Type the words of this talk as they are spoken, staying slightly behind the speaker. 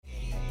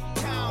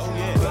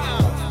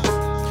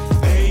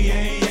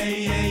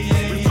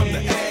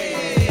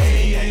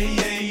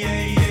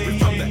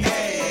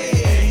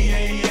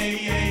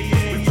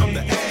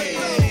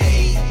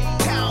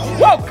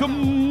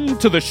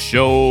to the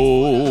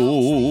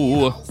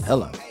show.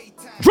 Hello.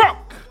 Drunk.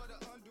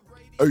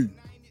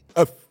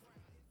 AF.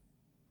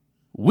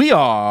 We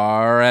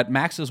are at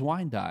Max's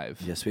Wine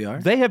Dive. Yes, we are.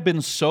 They have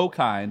been so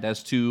kind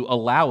as to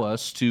allow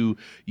us to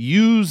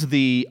use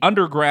the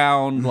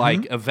underground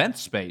event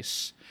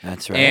space.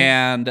 That's right.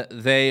 And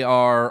they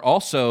are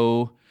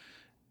also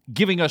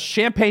giving us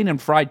champagne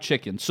and fried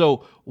chicken.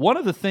 So one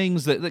of the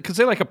things that, because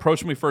they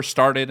approached me first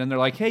started and they're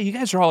like, hey, you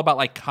guys are all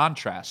about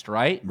contrast,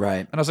 right? Right.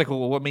 And I was like,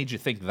 well, what made you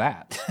think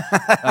that?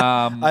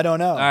 I don't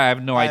know. I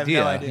have no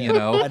idea. You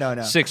know, I don't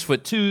know.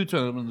 6'2",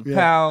 200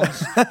 pounds,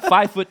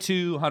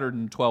 5'2",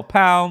 112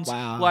 pounds.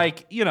 Wow.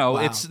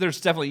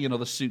 There's definitely,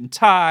 the suit and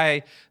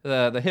tie,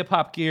 the hip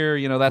hop gear,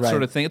 that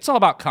sort of thing. It's all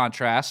about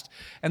contrast.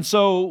 And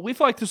so we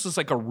feel like this is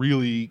a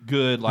really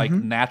good,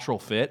 natural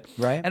fit.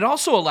 Right. And it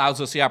also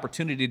allows us the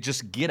opportunity to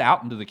just get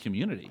out into the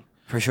community.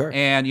 For sure.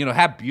 And,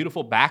 have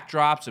beautiful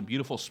backdrops and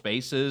beautiful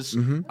spaces.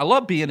 I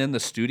love being in the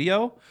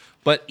studio,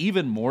 but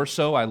even more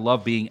so, I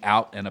love being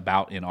out and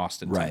about in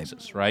Austin,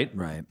 Texas, right?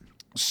 Right.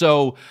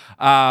 So,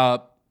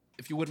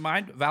 if you wouldn't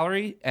mind,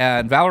 Valerie.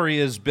 And Valerie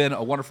has been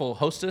a wonderful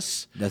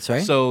hostess. That's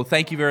right. So,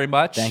 thank you very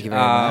much. Thank you very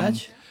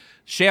much.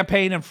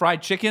 Champagne and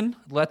fried chicken.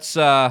 Let's,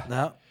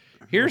 No.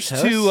 here's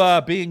Toast.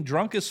 to being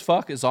drunk as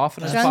fuck as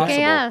often as Drunk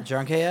possible. AF.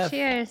 Drunk AF.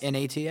 Cheers. In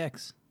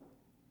ATX.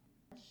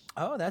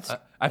 Oh, that's. I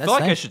that's feel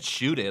like I nice. should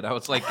shoot it. I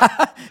was like,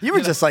 You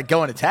were just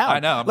going to town. I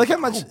know. I'm Look like,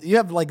 how much you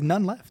have.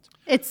 None left.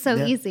 It's so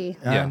easy.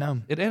 I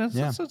know.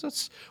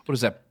 It's what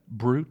is that?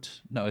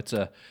 Brute? No, it's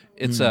a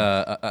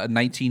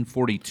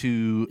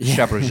 1942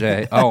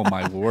 Chevrolet. Oh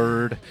my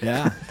word!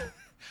 Yeah.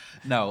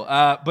 No,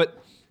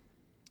 but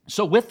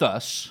so with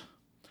us,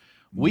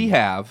 we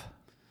have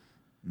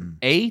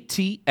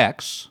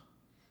ATX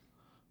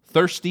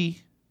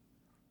Thirsty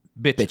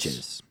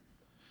Bitches.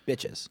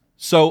 Bitches.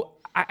 So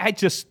I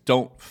just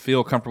don't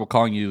feel comfortable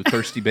calling you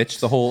Thirsty Bitch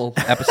the whole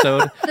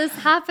episode. This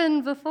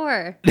happened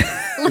before.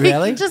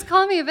 Really? Just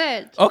call me a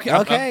bitch. Okay.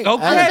 Okay.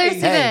 I'm a thirsty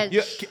Hey.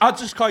 bitch. I'll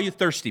just call you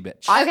Thirsty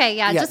Bitch. Okay,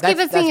 yeah, just keep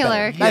it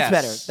singular. That's Yes.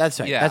 better. That's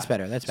right. Yeah. That's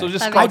better. That's better. So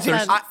just That call makes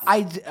Thirsty.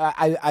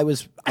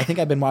 sense. I think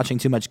I've been watching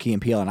too much Key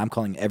and Peele, and I'm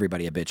calling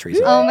everybody a bitch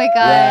recently. Oh my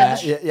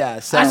gosh. Yeah.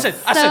 So, I said.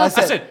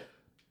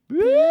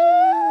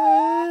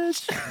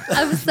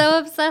 I'm so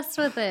obsessed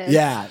with it.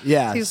 Yeah.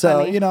 Too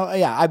So,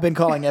 funny. I've been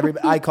calling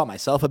everybody, I call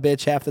myself a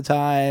bitch half the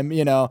time.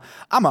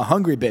 I'm a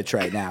hungry bitch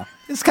right now.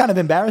 It's kind of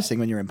embarrassing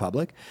when you're in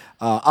public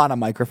on a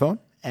microphone.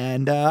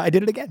 And I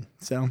did it again.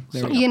 So,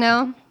 there we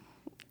go.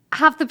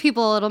 Half the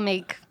people it'll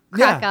make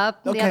crack Yeah,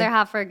 up. The okay. other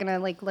half are going to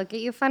look at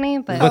you funny.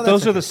 But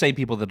those are the same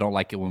people that don't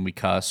like it when we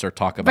cuss or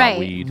talk about Right.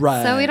 weed.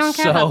 Right. So we don't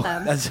care So- about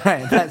them. That's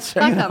right. That's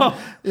right. Fuck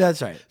them.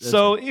 That's right.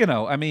 So,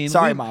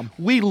 Sorry, Mom.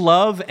 We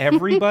love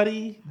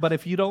everybody, but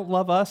if you don't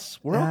love us,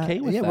 we're okay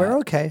with that. Yeah, we're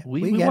okay.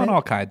 We get want it.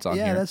 all kinds on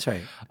here. Yeah, that's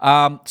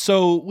right.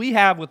 So we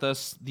have with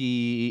us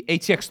the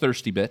ATX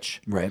Thirsty Bitch.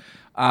 Right.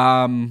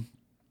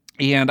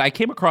 And I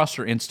came across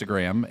her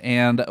Instagram,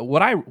 and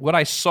what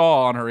I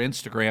saw on her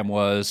Instagram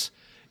was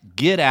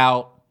get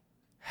out,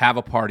 have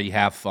a party,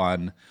 have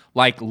fun,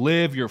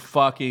 live your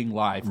fucking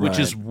life, which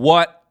is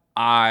what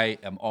I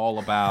am all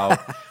about,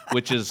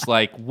 which is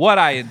what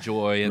I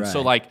enjoy. And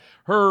so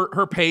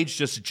her page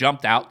just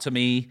jumped out to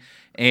me.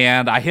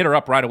 And I hit her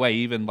up right away,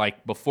 even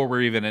before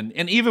we're even in,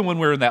 and even when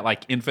we're in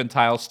that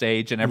infantile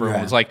stage, and everyone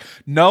was like,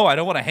 "No, I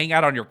don't want to hang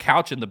out on your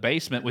couch in the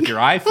basement with your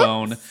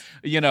iPhone,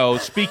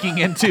 speaking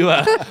into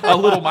a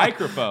little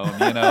microphone,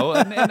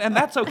 and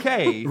that's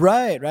okay."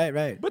 Right.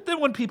 But then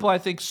when people, I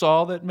think,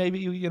 saw that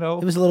maybe it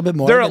was a little bit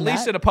more they're than at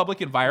least that. in a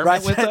public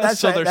environment with us, That's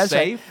so right, they're that's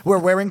safe. Right. We're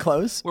wearing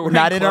clothes. We're We're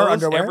not wearing in our clothes,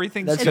 underwear.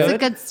 everything's That's It's good. a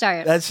good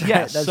start. That's right.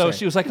 Yes. That's So right.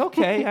 she was like,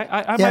 okay,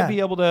 I Yeah, might be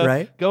able to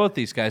right. go with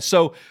these guys.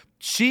 So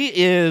she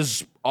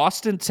is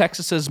Austin,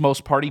 Texas's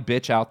most party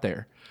bitch out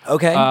there.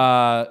 Okay. She's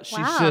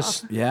Wow.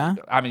 just, Yeah.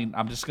 I mean,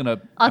 I'm just gonna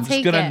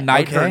take it.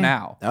 knight her Okay.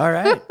 now. All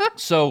right.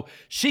 So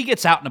she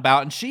gets out and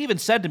about, and she even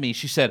said to me,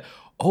 she said,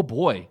 "Oh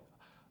boy."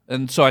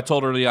 And so I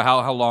told her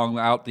how long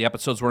out the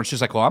episodes were, and she's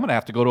like, "Well, I'm gonna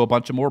have to go to a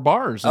bunch of more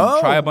bars and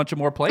try a bunch of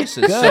more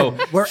places." Good. So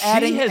We're she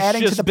adding has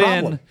to just the been.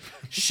 problem.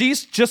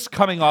 She's just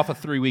coming off a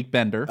 3-week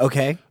bender.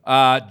 Okay.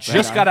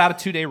 Just got out of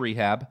 2-day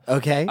rehab.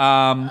 Okay.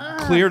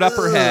 Cleared up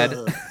her head.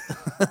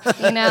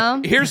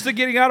 Here's the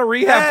getting out of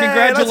rehab. Hey, let's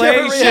have a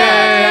Congratulations.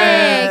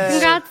 Hey,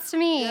 congrats to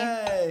me.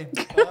 Hey.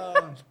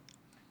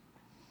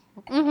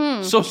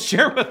 So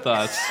share with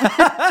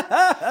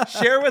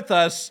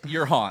us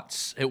your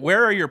haunts.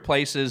 Where are your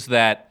places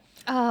that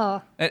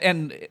Oh,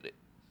 and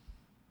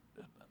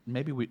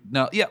maybe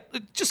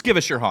just give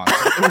us your haunts.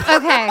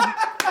 okay.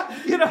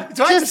 Do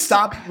I have to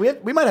stop?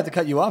 We might have to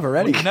cut you off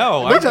already.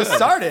 No, we I'm just good.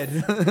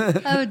 started.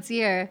 Oh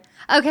dear.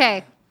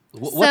 Okay.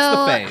 What's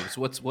So- the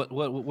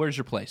faves? Where's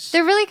your place?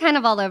 They're really kind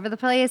of all over the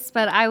place,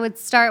 but I would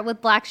start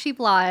with Black Sheep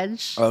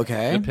Lodge.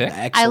 Okay. Good pick.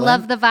 Excellent. I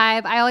love the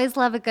vibe. I always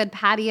love a good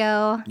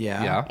patio.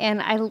 Yeah. Yeah. And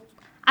I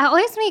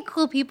always meet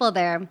cool people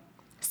there.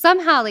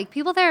 Somehow,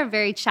 people there are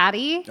very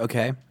chatty,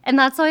 Okay. and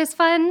that's always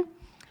fun.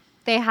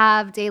 They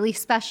have daily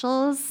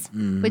specials,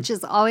 Mm-hmm. which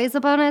is always a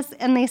bonus,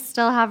 and they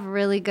still have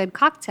really good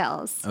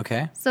cocktails.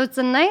 Okay. So it's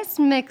a nice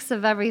mix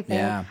of everything.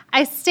 Yeah.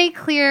 I stay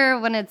clear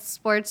when it's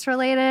sports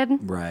related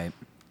Right.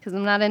 because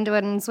I'm not into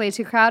it and it's way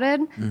too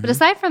crowded. But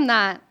aside from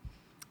that,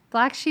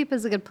 Black Sheep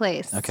is a good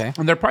place. Okay.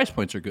 And their price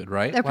points are good,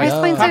 right? Their price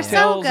points are so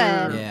cocktails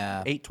are good.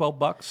 Yeah.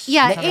 $8-12.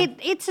 Yeah,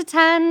 8 to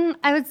 10,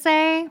 I would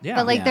say. Yeah.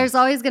 But like, Yeah. there's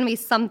always going to be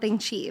something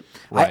cheap.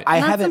 Right. I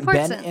And that's haven't been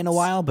important. in a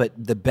while, but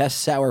the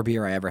best sour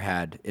beer I ever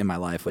had in my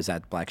life was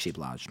at Black Sheep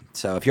Lodge.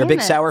 So if you're a big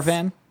Famous. sour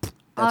fan, that's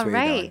All where you're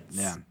going. right.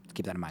 Yeah,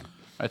 keep that in mind.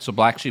 All right, so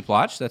Black Sheep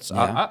Lodge. That's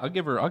Yeah. I'll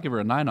give her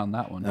a 9 on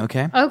that one.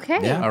 Okay. Okay.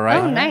 Yeah. All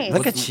right. Oh, nice.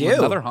 Look at you.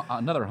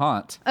 Another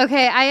haunt.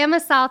 Okay, I am a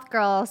South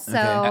girl, so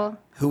Okay.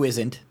 Who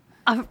isn't?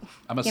 I'm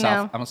a You South.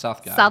 know, I'm a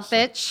South guy. South so-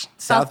 bitch.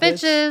 South bitch?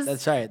 bitches.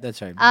 That's right.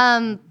 That's right.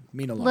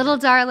 Me no longer. Little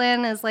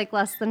Darlin is like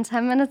less than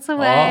 10 minutes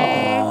away.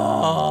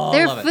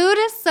 Their love it. food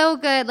is so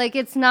good. Like,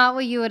 it's not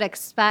what you would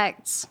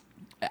expect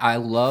I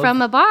love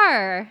from a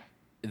bar.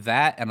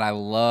 that, and I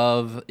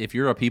love if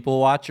you're a people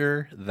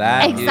watcher.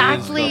 That is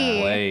Exactly.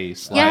 the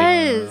place. Like,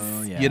 Yes.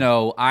 yeah. You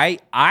know,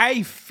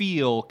 I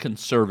feel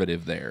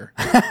conservative there.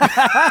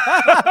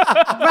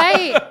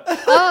 Right.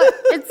 Oh,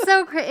 it's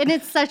so and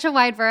it's such a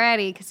wide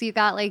variety because you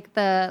got like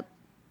the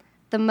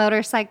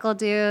motorcycle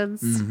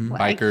dudes,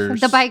 like, Bikers.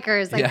 the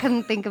bikers. I Yeah.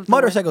 couldn't think of the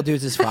Motorcycle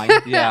dudes is fine.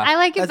 Yeah. I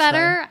like it That's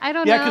better. I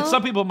don't Yeah, know. because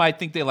some people might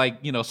think they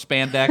like,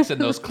 spandex and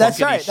those clunky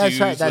That's right, shoes that's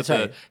right, that's with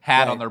right. a hat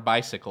Right. on their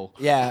bicycle.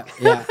 Yeah,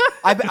 yeah.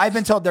 I've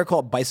been told they're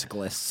called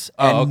bicyclists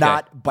and Oh, okay.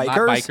 not Not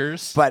bikers.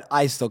 bikers? But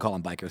I still call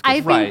them bikers. I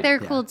think Right. they're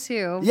cool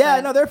too. yeah,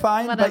 but no, they're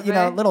fine. But you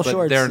know, whatever. little But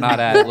shorts. they're not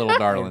at Little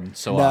Darlin'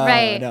 so No, often.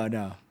 Right.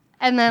 no.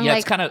 And then Yeah,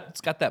 like it's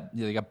got that.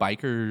 They got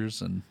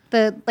bikers and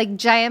the like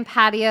giant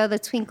patio, the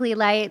twinkly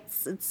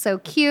lights. It's so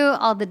cute.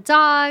 All the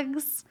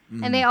dogs,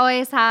 and they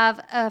always have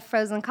a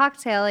frozen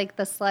cocktail, like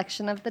the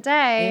selection of the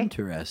day.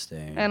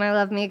 Interesting. And I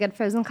love me a good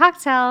frozen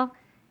cocktail,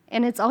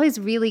 and it's always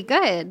really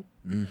good.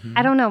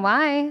 I don't know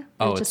why.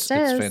 oh, it it's just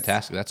is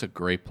fantastic. That's a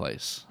great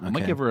place. I'm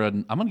Okay.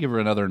 gonna give her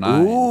another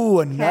 9. Ooh,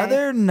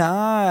 another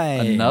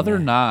 9. Another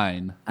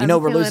 9. You know,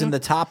 I'm we're losing feeling- the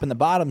top and the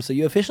bottom, so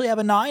you officially have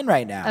a 9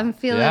 right now. I'm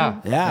feeling. Yeah.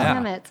 Yeah.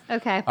 Damn it.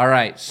 Okay. All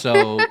right,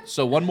 so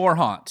one more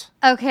haunt.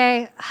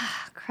 Okay.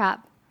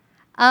 Crap.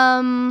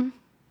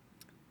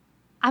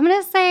 I'm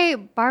gonna say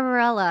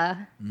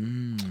Barbarella,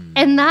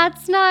 and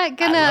that's not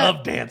gonna. I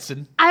love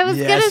dancing. I was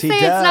Yes, gonna he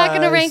say it's not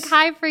gonna does. rank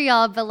high for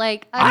y'all, but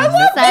like I I'm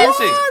love obsessed.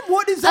 dancing.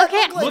 What does that Okay,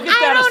 look like? Look at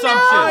that I don't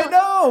assumption. I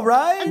know,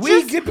 right?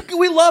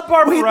 We love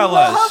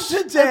Barbarella. We love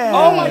to dance.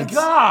 Oh my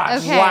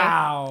gosh. Okay.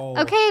 Wow.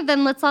 Okay,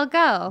 then let's all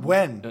go.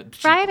 When?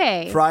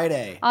 Friday.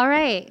 Friday. All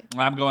right.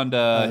 I'm going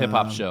to hip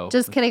hop show.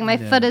 Just kidding. My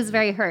foot is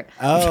very hurt.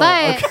 Oh,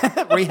 but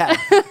okay. Rehab.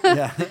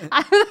 Yeah.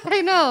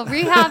 I know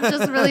rehab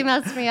just really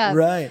messed me up.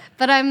 Right.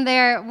 But I'm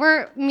there.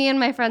 Me and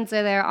my friends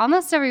are there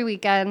almost every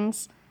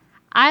weekend.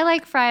 I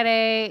like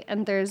Friday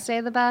and Thursday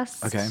the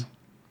best. Okay.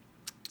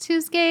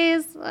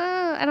 Tuesdays,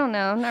 I don't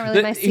know. Not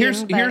really my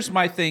scene. Here's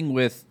my thing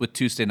with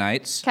Tuesday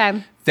nights.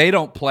 'Kay. They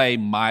don't play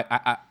my.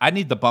 I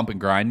need the bump and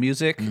grind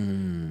music.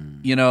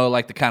 You know,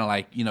 like the kind of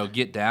like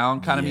get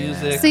down kind of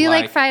music. So you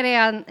like Friday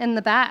in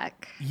the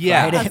back?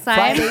 Yeah. Friday, Outside?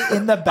 Friday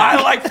in the back.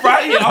 I like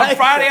Friday on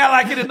Friday. I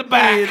like it in the He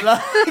back.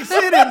 likes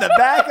it in the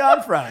back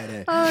on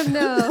Friday. Oh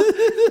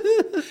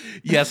no.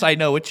 Yes, I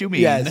know what you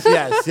mean.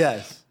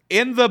 Yes.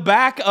 In the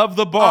back of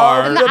the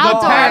bar, In the the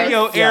outdoors.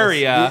 patio Yes,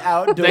 area, the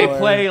outdoor. they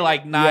play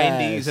like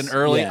 90s Yes, and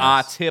early yes.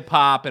 aughts hip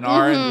hop and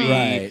R&B.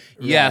 Right,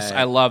 Yes,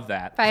 right. I love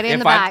that. Friday in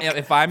if the I'm, back.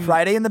 If I'm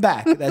Friday in the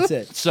back. That's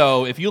it.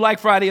 so, if you like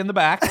Friday in the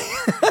back,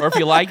 or if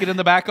you like it in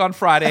the back on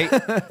Friday,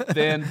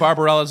 then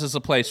Barbarella's is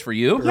a place for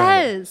you.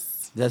 Yes.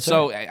 That's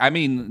So, I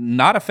mean,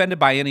 not offended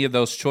by any of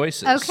those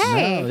choices.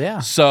 Okay. Oh, yeah.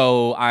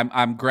 So I'm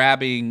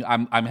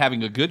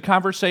having a good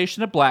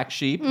conversation at Black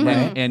Sheep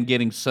and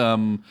getting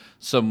some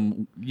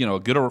a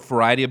good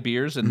variety of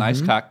beers and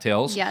nice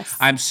cocktails. Yes.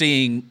 I'm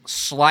seeing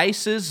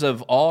slices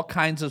of all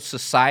kinds of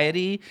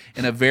society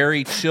in a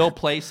very chill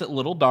place at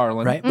Little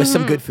Darlin'. Right. With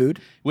some good food.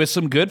 With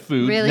some good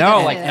food. Really no,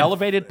 good like food.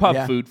 elevated pub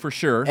Yeah. food for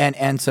sure.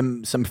 And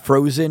some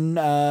frozen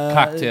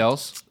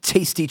Cocktails.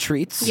 tasty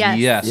treats. Yes.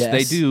 Yes, Yes.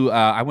 they do.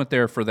 I went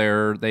there for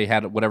they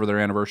had whatever their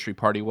anniversary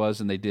party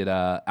was, and they did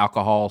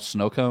alcohol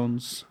snow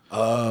cones.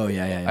 Oh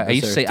yeah. I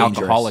used to Those say are dangerous.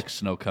 alcoholic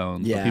snow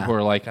cones, Yeah. but people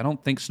are like, I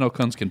don't think snow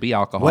cones can be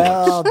alcoholic.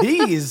 Well,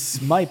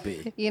 these might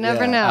be. You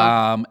never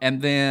Yeah. know.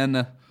 And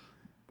then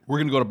we're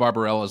gonna go to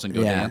Barbarella's and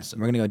go Yeah. dance.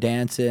 We're gonna go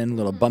dancing, a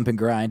little bump and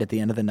grind at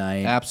the end of the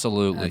night.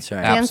 Absolutely, That's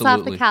right. Dance off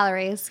Absolutely. the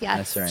calories.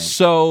 Yes. That's right.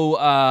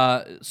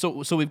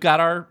 So we've got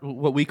our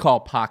what we call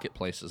pocket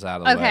places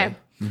out of the Okay.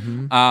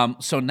 way.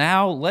 So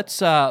now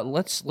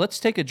let's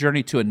take a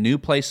journey to a new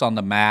place on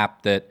the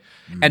map that,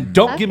 and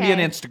don't give me an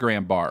Okay.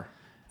 Instagram bar.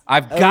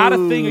 I've got a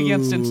thing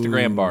against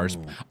Instagram bars.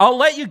 I'll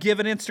let you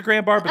give an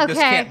Instagram bar, but this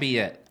Okay. can't be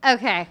it.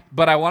 Okay.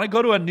 But I want to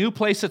go to a new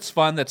place that's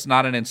fun that's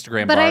not an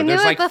Instagram But bar. I knew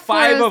There's it like before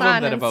 5 it was of them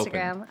on that have opened.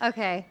 Instagram.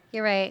 Okay,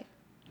 you're right.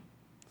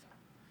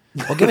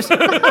 Well, give us.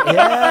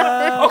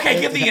 Yeah. Okay,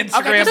 give the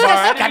Instagram just bar.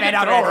 I come didn't in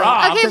even throw her already.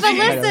 off. Okay, but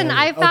Okay. listen,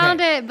 I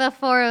found it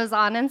before it was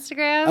on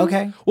Instagram.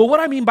 Okay. Well, what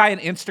I mean by an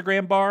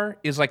Instagram bar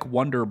is like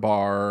Wonder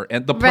Bar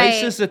and the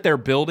places that they're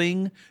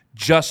building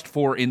just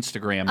for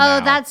Instagram now.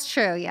 Oh, that's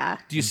true. Yeah.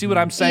 Do you see what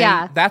I'm saying?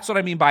 Yeah. That's what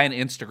I mean by an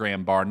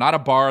Instagram bar, not a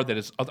bar that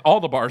is all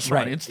the bars are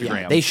on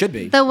Instagram. Yeah, they should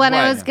be. The one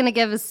I Right. was going to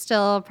give is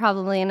still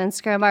probably an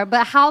Instagram bar.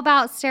 But how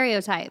about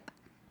Stereotype?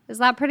 Is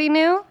that pretty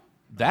new?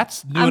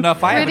 That's new I'm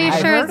enough. I haven't pretty even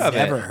sure heard it's- of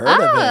Never it. heard of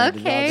Oh, it.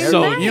 okay. Well,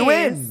 So nice. you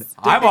win.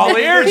 I'm all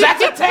ears.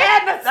 That's a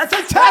 10. That's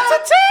a 10.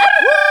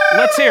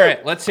 Let's hear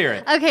it. Let's hear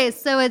it. Okay,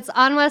 so it's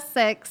on West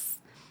 6.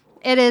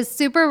 It is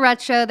super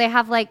retro. They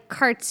have like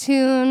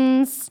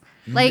cartoons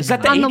like Is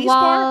that the on the 80s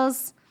bar?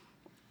 walls.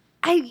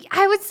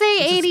 I would say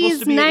Is it 80s, supposed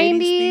to be an 80s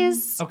 90s.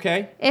 theme?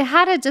 Okay. It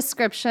had a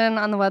description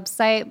on the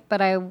website,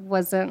 but I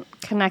wasn't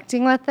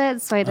connecting with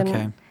it, so I didn't.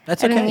 Okay.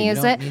 That's I didn't okay. You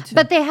use don't it. need to.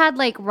 But they had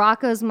like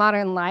Rocco's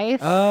Modern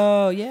Life.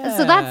 Oh yeah.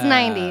 So that's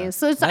 90s.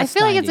 So I That's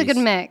feel like it's a good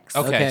 90s. mix.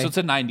 Okay. Okay. So it's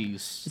a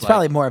 90s. It's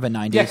probably more of a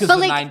 90s. Yeah, because But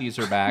the like- 90s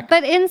are back.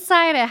 But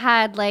inside it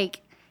had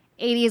like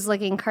 80s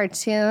looking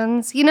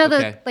cartoons. You know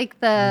Okay.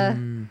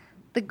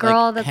 the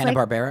girl like that's Hanna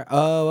like Barbera.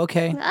 Oh,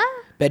 okay.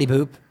 Betty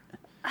Boop.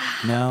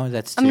 No,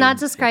 that's. I'm too- not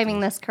describing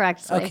this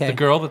correctly. Okay. the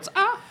girl that's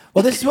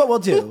Well, this is what we'll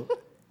do.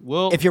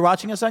 well. If you're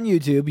watching us on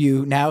YouTube,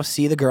 you now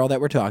see the girl that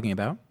we're talking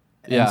about.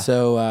 Yeah. And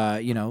so,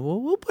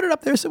 we'll put it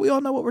up there so we all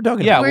know what we're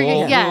talking yeah, about.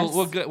 We're- yes.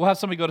 we'll have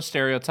somebody go to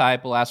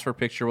Stereotype. We'll ask for a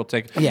picture. We'll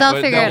take. Yeah.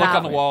 They'll figure it look out.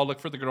 on the wall. Look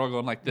for the girl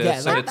going like this. Yeah,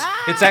 so like,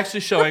 it's actually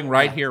showing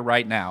right here,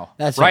 right now.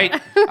 That's right.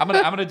 right. I'm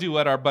gonna do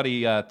what our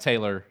buddy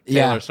Taylor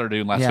Yeah. started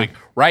doing last Yeah. week.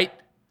 Right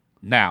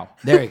now.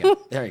 There you go.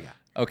 There you go.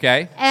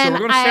 Okay. And so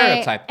we're going to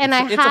Stereotype. And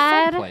it's I a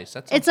had, fun place.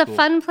 That sounds it's a cool.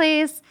 fun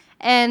place,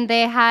 and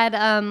they had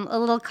a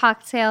little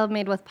cocktail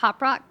made with Pop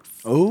Rocks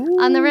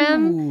Ooh. on the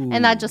rim,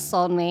 and that just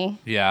sold me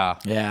Yeah.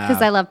 Yeah.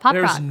 because I love Pop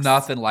There's Rocks.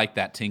 nothing like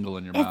that tingle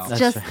in your mouth. It's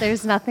just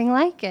there's nothing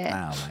like it. Oh,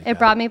 my It God.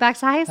 brought me back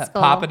to high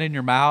school. Pop it in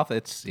your mouth.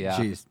 It's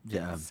Jeez.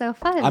 Yeah. So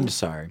fun. I'm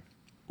sorry.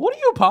 What are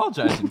you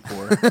apologizing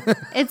for?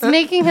 It's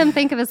making him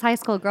think of his high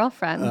school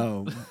girlfriend.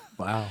 Oh,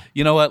 wow.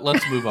 You know what?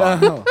 Let's move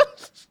on. Oh.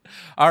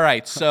 All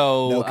right.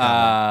 So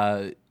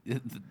No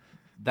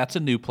that's a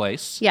new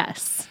place.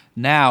 Yes.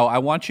 Now I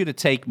want you to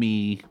take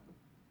me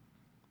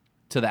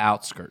to the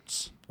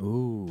outskirts.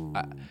 Ooh.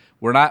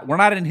 We're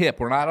not in hip.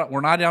 We're not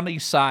on the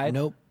east side.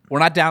 Nope. We're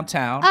not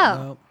downtown.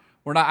 Oh. Nope.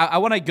 We're not. I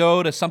want to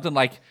go to something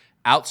like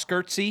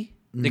outskirtsy.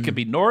 It could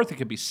be north. It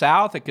could be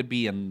south. It could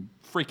be in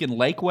freaking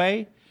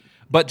Lakeway.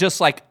 But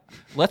just like,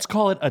 let's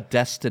call it a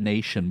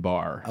destination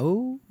bar.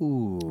 Oh.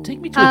 Take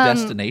me to a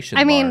destination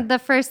bar. I mean, the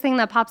first thing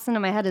that pops into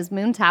my head is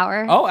Moon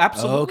Tower. oh,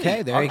 absolutely.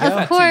 Okay, there you I'll go. give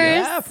that Of to you.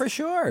 course. Yeah, for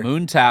sure.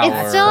 Moon Tower.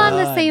 It's still on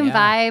the Fun, same yeah.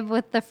 vibe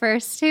with the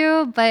first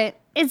two, but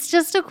it's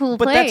just a cool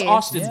But place. that's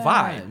Austin's Yeah,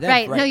 vibe. that-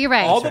 Right. No, you're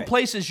right. All That's the right.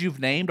 places you've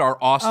named are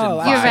Austin Oh,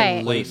 vibe You're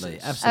right.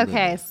 places. Absolutely.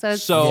 Okay, so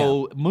it's,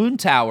 So Moon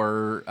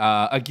Tower,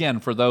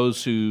 again, for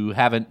those who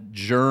haven't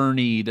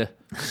journeyed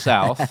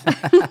south,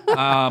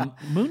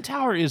 Moon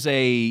Tower is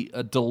a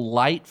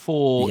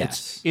delightful.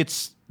 Yes.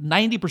 It's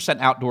 90%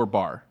 outdoor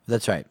bar.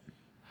 That's right.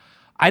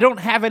 I don't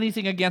have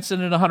anything against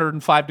it in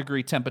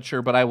 105-degree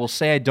temperature, but I will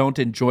say I don't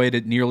enjoy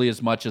it nearly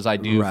as much as I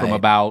do from Right.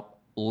 about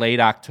late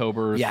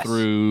October Yes.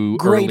 through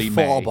Great early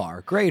fall May.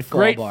 bar. Great fall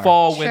Great bar.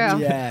 fall, True. winter,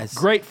 Yes.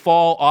 great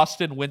fall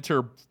Austin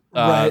winter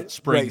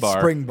spring bar.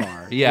 Spring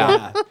bar.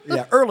 Yeah.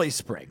 Yeah. Early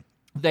spring.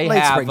 They Late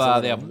have spring's a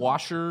little- they have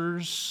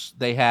washers.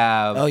 They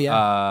have Oh,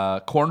 yeah.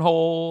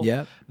 cornhole.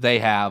 Yep. They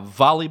have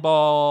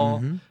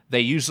volleyball.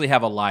 They usually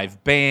have a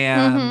live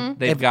band.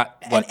 They've got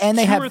and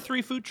they two have- or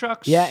three food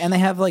trucks. Yeah, and they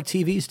have like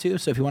TVs too.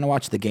 So if you want to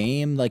watch the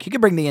game, like you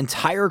can bring the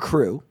entire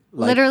crew.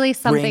 Like, Literally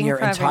something Bring your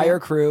for entire everyone.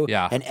 crew.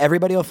 Yeah. And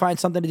everybody will find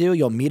something to do.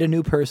 You'll meet a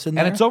new person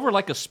there. and it's over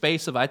like a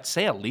space of I'd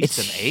say at least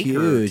It's an acre.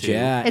 or huge, two.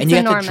 yeah. It's and you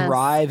enormous. have to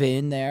drive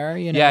in there.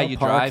 You know, Yeah, you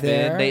park drive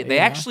there, in. They you know.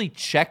 actually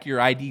check your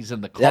IDs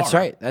in the car. That's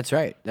right. That's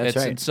right. That's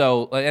It's- right. And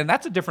so and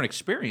that's a different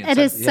experience. it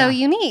is so yeah.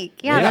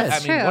 unique. Yeah, It that's is.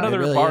 I mean, true. what It other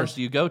really bars is.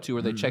 do you go to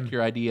where they check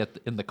your ID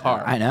in the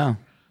car? I know.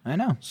 I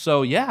know.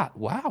 So yeah,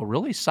 wow,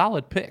 really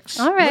solid picks.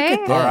 All right.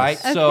 this. All right,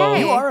 so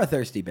Okay. You are a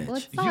thirsty bitch.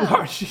 What's You up?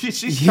 are.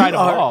 She's You tried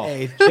them are all.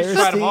 a She's tried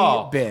thirsty them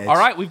all. bitch. All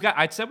right,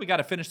 I said we got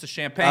to finish the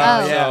champagne.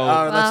 Oh. So yeah.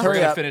 let's we're hurry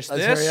gonna up. finish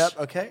Let's this. hurry up.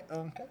 Okay.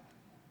 Okay.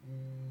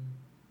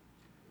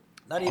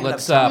 Not even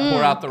Let's enough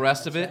pour out the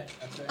rest of it.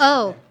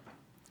 Oh,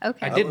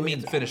 okay. I didn't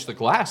mean to finish the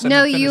glass. I No,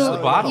 meant to finish you. the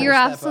bottle. You're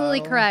That absolutely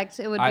bottle. correct.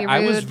 It would be rude. I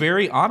was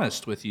very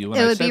honest with you when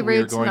It I would said be we were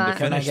rude to going to not.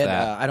 Can I finish get?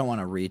 that. I don't want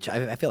to reach.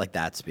 I feel like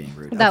that's being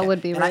rude. That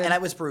would be and rude. I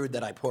was rude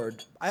that I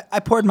poured. I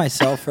poured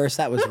myself first.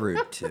 That was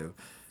rude too.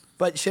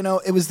 But you know,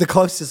 it was the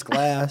closest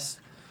glass.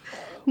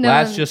 No,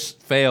 Laz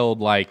just failed.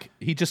 Like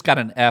he just got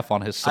an F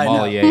on his I know.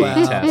 sommelier Well,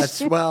 test.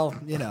 that's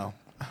you know,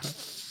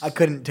 I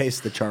couldn't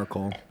taste the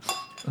charcoal.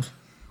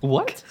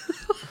 What?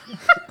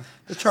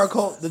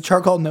 The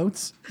charcoal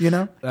notes. You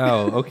know,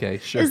 Oh, okay,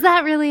 sure. Is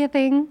that really a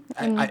thing?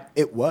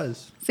 it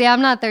was See,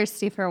 I'm not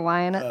thirsty for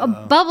wine.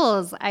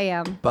 Bubbles, I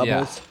am.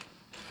 bubbles.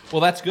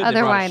 Well, that's good. Other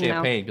They brought wine, us no.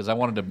 champagne because I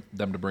wanted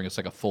them to bring us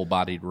like a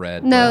full-bodied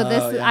red. No,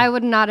 but- I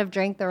would not have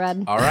drank the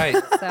red. All right.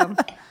 So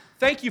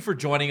Thank you for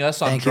joining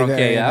us on Thank you Drunk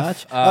very AF.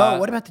 much. Oh,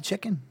 what about the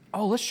chicken?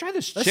 Oh, let's try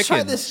this Let's chicken.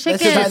 try this. Chicken.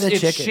 Let's try It's, the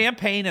it's chicken.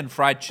 champagne and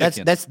fried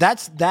chicken.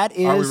 That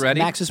Are we is ready?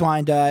 Max's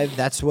Wine Dive.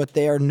 That's what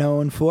they are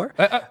known for.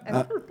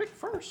 Pick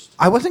first.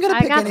 I wasn't gonna I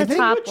pick got the anything.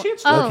 top Give it a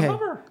chance one. to Oh, Okay.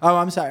 recover. Oh,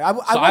 I'm sorry. I So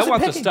I wasn't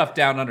want the picking. stuff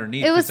down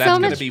underneath. it was 'cause that's so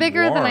gonna much be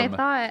bigger than I warm.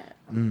 thought.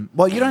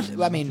 Well, you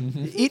don't. I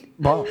mean, eat.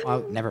 Well,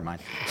 oh, never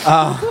mind.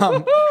 I'm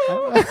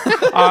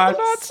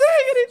not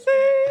saying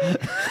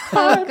anything.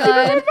 Oh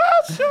god.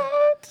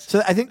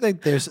 So I think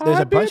like there's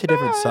a bunch of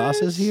different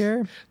sauces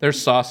here.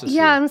 There's sauces.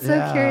 Yeah, here. I'm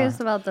so curious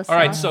about this. All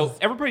right, so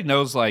everybody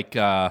knows like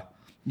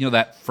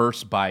that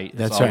first bite.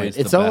 That's is right. always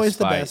It's the always best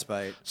the bite. best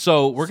bite.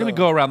 So we're gonna So-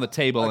 go around the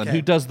table, and okay.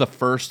 who does the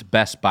first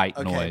best bite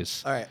Okay.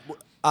 noise? All right.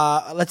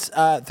 Let's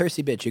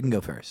thirsty bitch. You can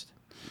go first.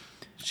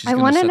 She's I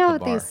gonna want to set know the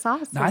what bar. these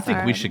sauces No, I think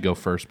are. we should go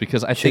first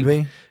because I Should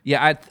think we?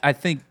 Yeah, I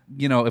think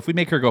if we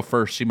make her go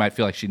first, she might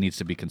feel like she needs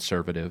to be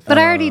conservative. But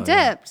I already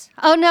dipped.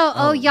 Oh no!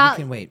 Oh, you y'all.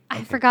 can wait. I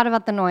Okay. forgot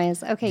about the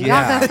noise. Okay,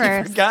 Yeah. y'all go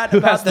first. Forgot Who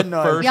about has the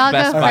noise. first Y'all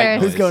best go bite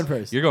first. noise? Who's going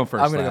first? You're going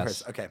first. I'm gonna go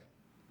Laz. first. Okay.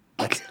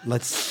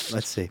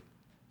 Let's see.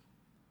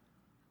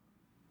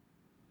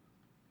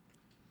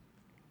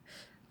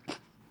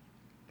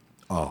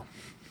 Oh.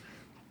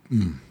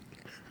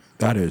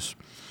 That is.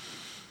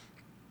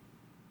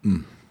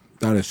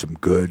 That is some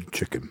good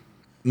chicken.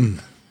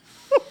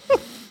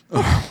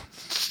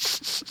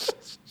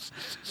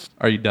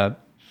 Are you done?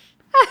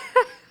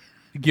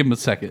 Give him a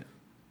second.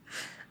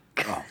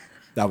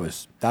 That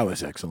was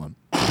excellent.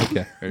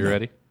 Okay, are you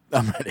ready?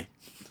 I'm ready.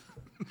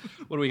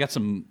 What do we got?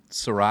 Some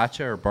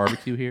sriracha or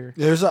barbecue here?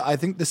 I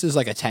think this is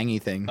like a tangy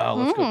thing. Oh,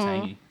 let's go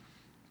tangy.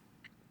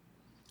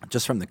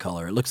 Just from the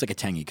color. It looks like a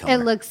tangy color. It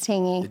looks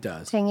tangy. It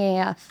does. Tangy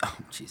AF. Oh,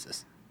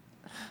 Jesus.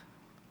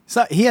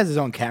 So he has his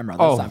own camera.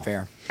 That's Oh. not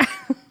fair.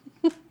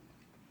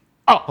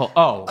 Oh.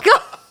 Oh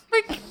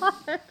my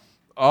god.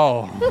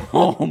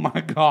 Oh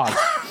my God.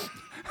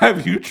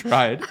 Have you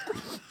tried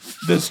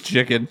this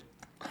chicken?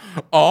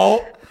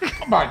 Oh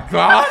my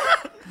God.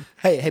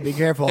 Hey, be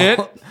careful. It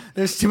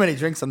There's too many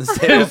drinks on this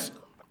table. is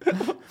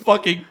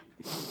fucking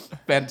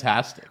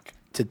fantastic.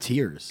 To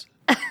tears.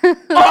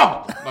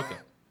 Oh, okay.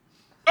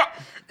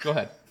 Go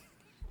ahead.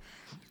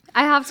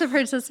 I have to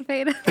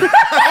participate.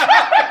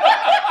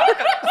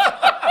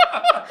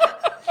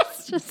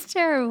 It's just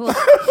terrible.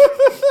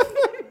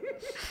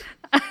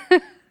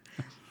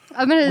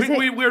 I'm gonna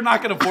We're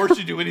not going to force you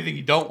to do anything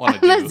you don't want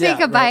to I'm gonna do. take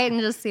Yeah, a bite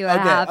and just see what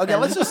happens. Okay,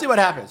 let's just see what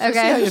happens. Let's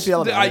Okay. see how you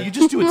feel about it. You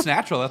just do it's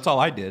natural. That's all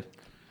I did.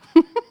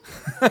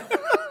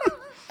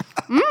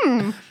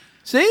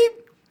 See?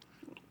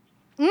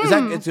 Is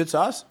that it's good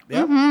sauce?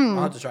 Yeah.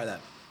 I'll have to try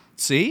that.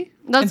 See?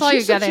 That's And all she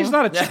you're said getting. She's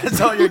not a Yeah, chicken.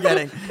 that's all you're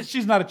getting.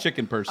 She's not a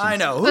chicken person. I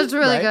know. That's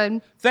really Right?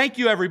 good. Thank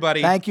you,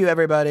 everybody. Thank you,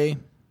 everybody.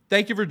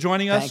 Thank you for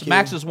joining us. Thank you.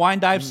 Max's Wine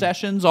Dive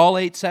sessions, all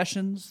 8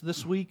 sessions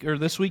this week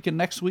and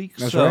next week.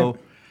 That's so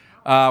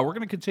we're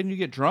going to continue to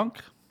get drunk.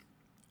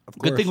 Of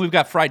Good thing we've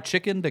got fried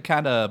chicken to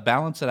kind of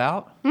balance it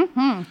out.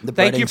 The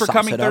Thank breading you for sauce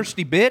coming, it up.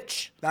 Thirsty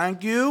Bitch.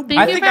 Thank you. Thank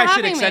I you think for I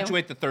should having me.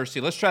 accentuate the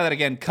thirsty. Let's try that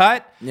again.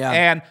 Cut. Yeah.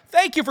 And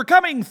thank you for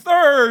coming,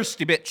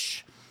 Thirsty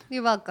Bitch.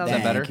 You're welcome.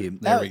 that better? Thank you.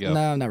 There we go.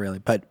 No, not really.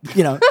 But,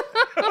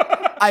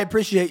 I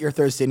appreciate your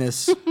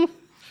thirstiness.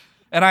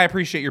 And I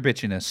appreciate your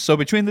bitchiness. So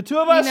between the two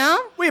of us, You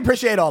know? We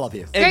appreciate all of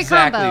you. Great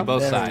exactly combo.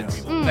 both There we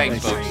sides. go.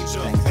 Thanks, folks.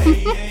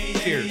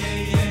 Cheers.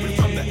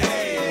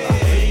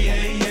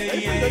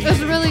 It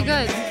was really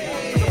good.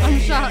 I'm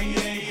shocked.